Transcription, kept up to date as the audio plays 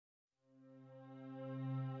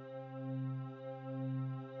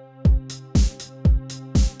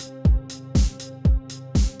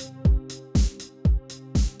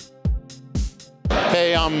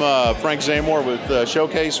I'm Frank Zamor with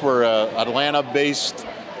Showcase. We're Atlanta-based,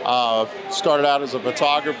 started out as a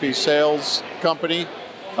photography sales company.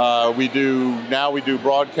 We do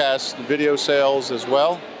broadcast video sales as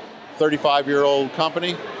well. 35-year-old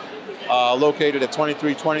company, located at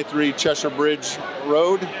 2323 Cheshire Bridge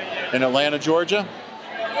Road in Atlanta, Georgia.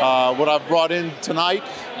 What I've brought in tonight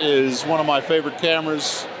is one of my favorite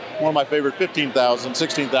cameras, one of my favorite $15,000,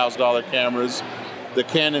 $16,000 cameras, the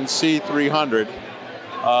Canon C300.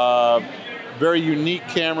 Very unique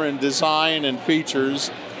camera in design and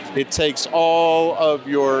features. It takes all of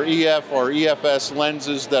your EF or EFS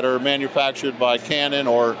lenses that are manufactured by Canon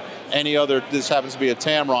or any other. This happens to be a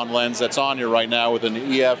Tamron lens that's on here right now with an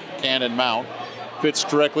EF Canon mount. Fits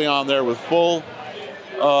directly on there with full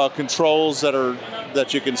controls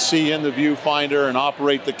that you can see in the viewfinder and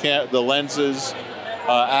operate the lenses,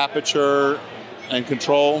 aperture, and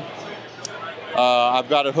control. I've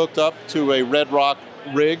got it hooked up to a Red Rock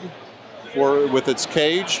rig with its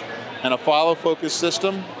cage and a follow focus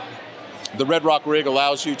system. The Red Rock rig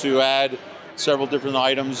allows you to add several different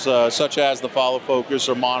items, such as the follow focus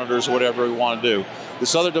or monitors, or whatever you want to do.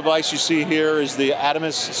 This other device you see here is the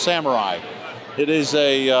Atomists Samurai. It is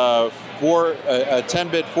a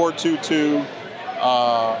 10-bit 422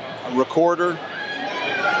 recorder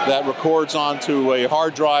that records onto a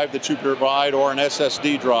hard drive that you provide or an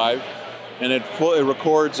SSD drive, and it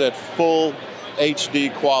records at full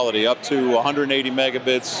HD quality, up to 180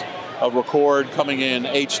 megabits of record coming in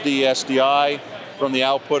HD SDI from the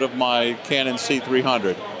output of my Canon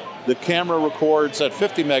C300. The camera records at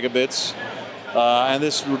 50 megabits, and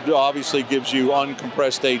this obviously gives you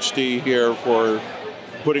uncompressed HD here for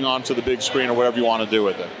putting onto the big screen or whatever you want to do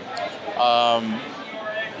with it.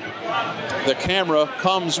 The camera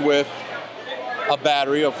comes with a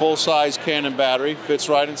battery, a full-size Canon battery, fits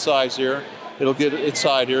right inside here. It'll get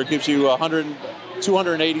inside here. It gives you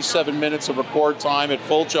 287 minutes of record time at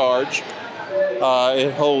full charge.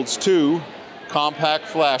 It holds 2 compact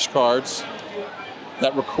flash cards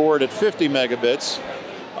that record at 50 megabits.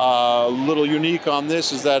 A little unique on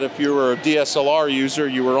this is that if you were a DSLR user,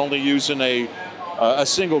 you were only using a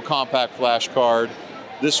single compact flash card.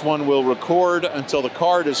 This one will record until the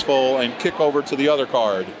card is full and kick over to the other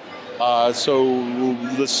card. So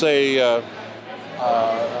let's say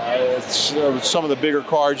some of the bigger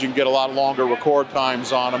cards, you can get a lot longer record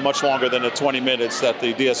times on them, much longer than the 20 minutes that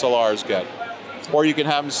the DSLRs get. Or you can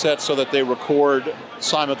have them set so that they record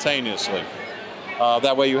simultaneously.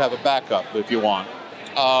 That way you have a backup if you want.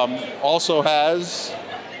 Also has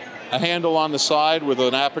a handle on the side with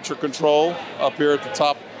an aperture control up here at the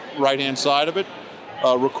top right-hand side of it.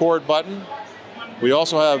 A record button. We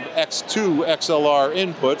also have X2 XLR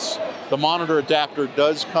inputs. The monitor adapter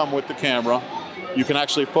does come with the camera. You can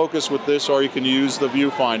actually focus with this, or you can use the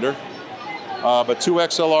viewfinder. But 2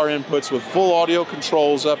 XLR inputs with full audio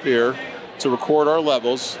controls up here to record our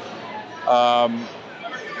levels.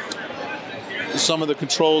 Some of the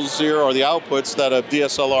controls here are the outputs that a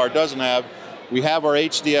DSLR doesn't have. We have our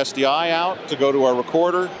HD SDI out to go to our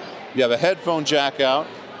recorder. You have a headphone jack out,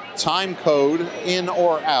 time code in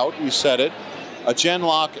or out, you set it, a gen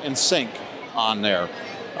lock and sync on there.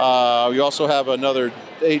 We also have another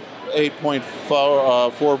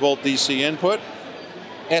 8.4 volt DC input.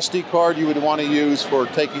 SD card you would want to use for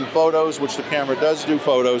taking photos, which the camera does do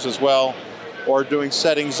photos as well, or doing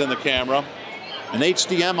settings in the camera. An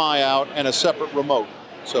HDMI out and a separate remote.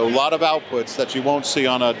 So a lot of outputs that you won't see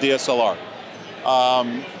on a DSLR.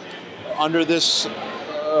 Under this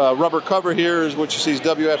rubber cover here is what you see is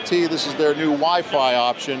WFT. This is their new Wi-Fi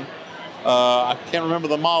option. I can't remember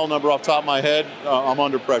the model number off the top of my head. I'm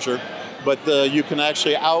under pressure. But you can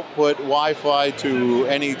actually output Wi-Fi to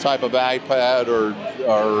any type of iPad or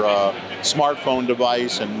smartphone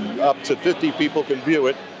device, and up to 50 people can view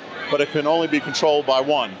it, but it can only be controlled by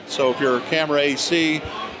one. So if your camera AC, you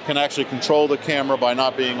can actually control the camera by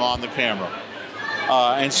not being on the camera.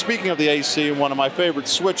 And speaking of the AC, one of my favorite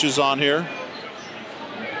switches on here,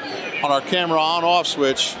 on our camera on-off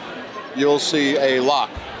switch, you'll see a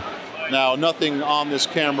lock. Now, nothing on this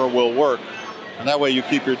camera will work, and that way you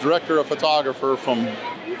keep your director or photographer from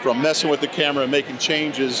messing with the camera and making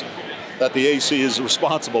changes that the AC is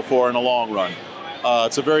responsible for in the long run.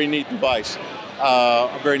 It's a very neat device, a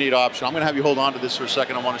very neat option. I'm going to have you hold on to this for a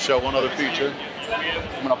second. I want to show one other feature.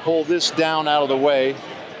 I'm going to pull this down out of the way.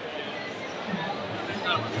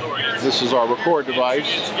 This is our record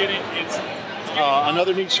device.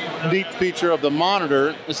 Another neat feature of the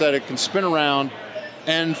monitor is that it can spin around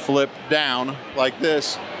and flip down like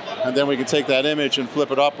this, and then we can take that image and flip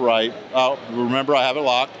it upright. Remember, I have it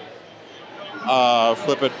locked.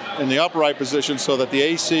 Flip it in the upright position so that the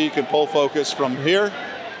AC can pull focus from here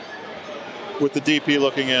with the DP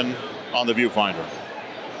looking in on the viewfinder.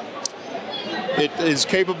 It is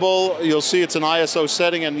capable, you'll see it's an ISO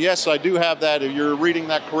setting, and yes, I do have that, if you're reading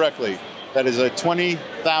that correctly. That is a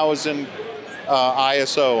 20,000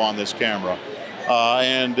 ISO on this camera.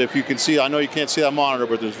 And if you can see, I know you can't see that monitor,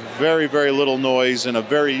 but there's very, very little noise and a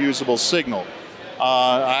very usable signal.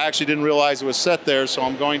 I actually didn't realize it was set there, so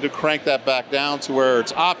I'm going to crank that back down to where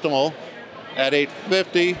it's optimal at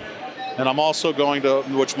 850. And I'm also going to,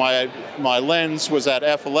 which my lens was at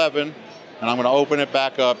f11, and I'm going to open it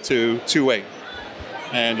back up to 2.8.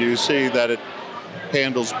 And you see that it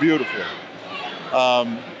handles beautifully.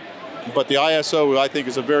 But the ISO, I think,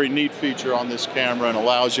 is a very neat feature on this camera and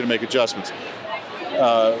allows you to make adjustments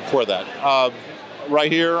for that.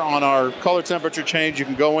 Right here on our color temperature change, you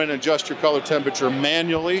can go in and adjust your color temperature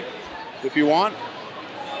manually if you want.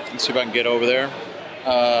 Let's see if I can get over there.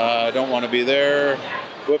 I don't want to be there.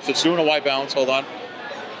 Whoops, it's doing a white balance, hold on.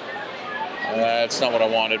 That's not what I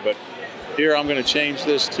wanted, but here I'm going to change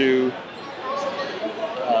this to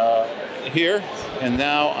here, and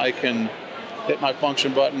now I can hit my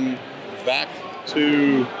function button back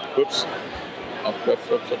to, whoops, of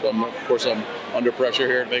course I'm under pressure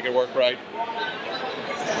here to make it work right.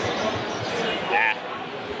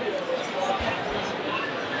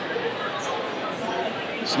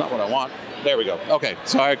 It's not what I want. There we go. Okay,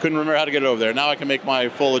 sorry, I couldn't remember how to get it over there. Now I can make my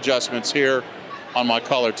full adjustments here on my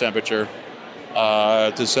color temperature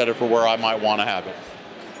to set it for where I might want to have it.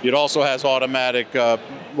 It also has automatic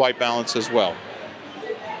white balance as well.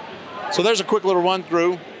 So there's a quick little run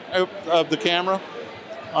through of the camera.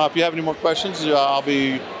 If you have any more questions, I'll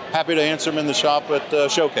be happy to answer them in the shop at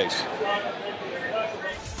Showcase.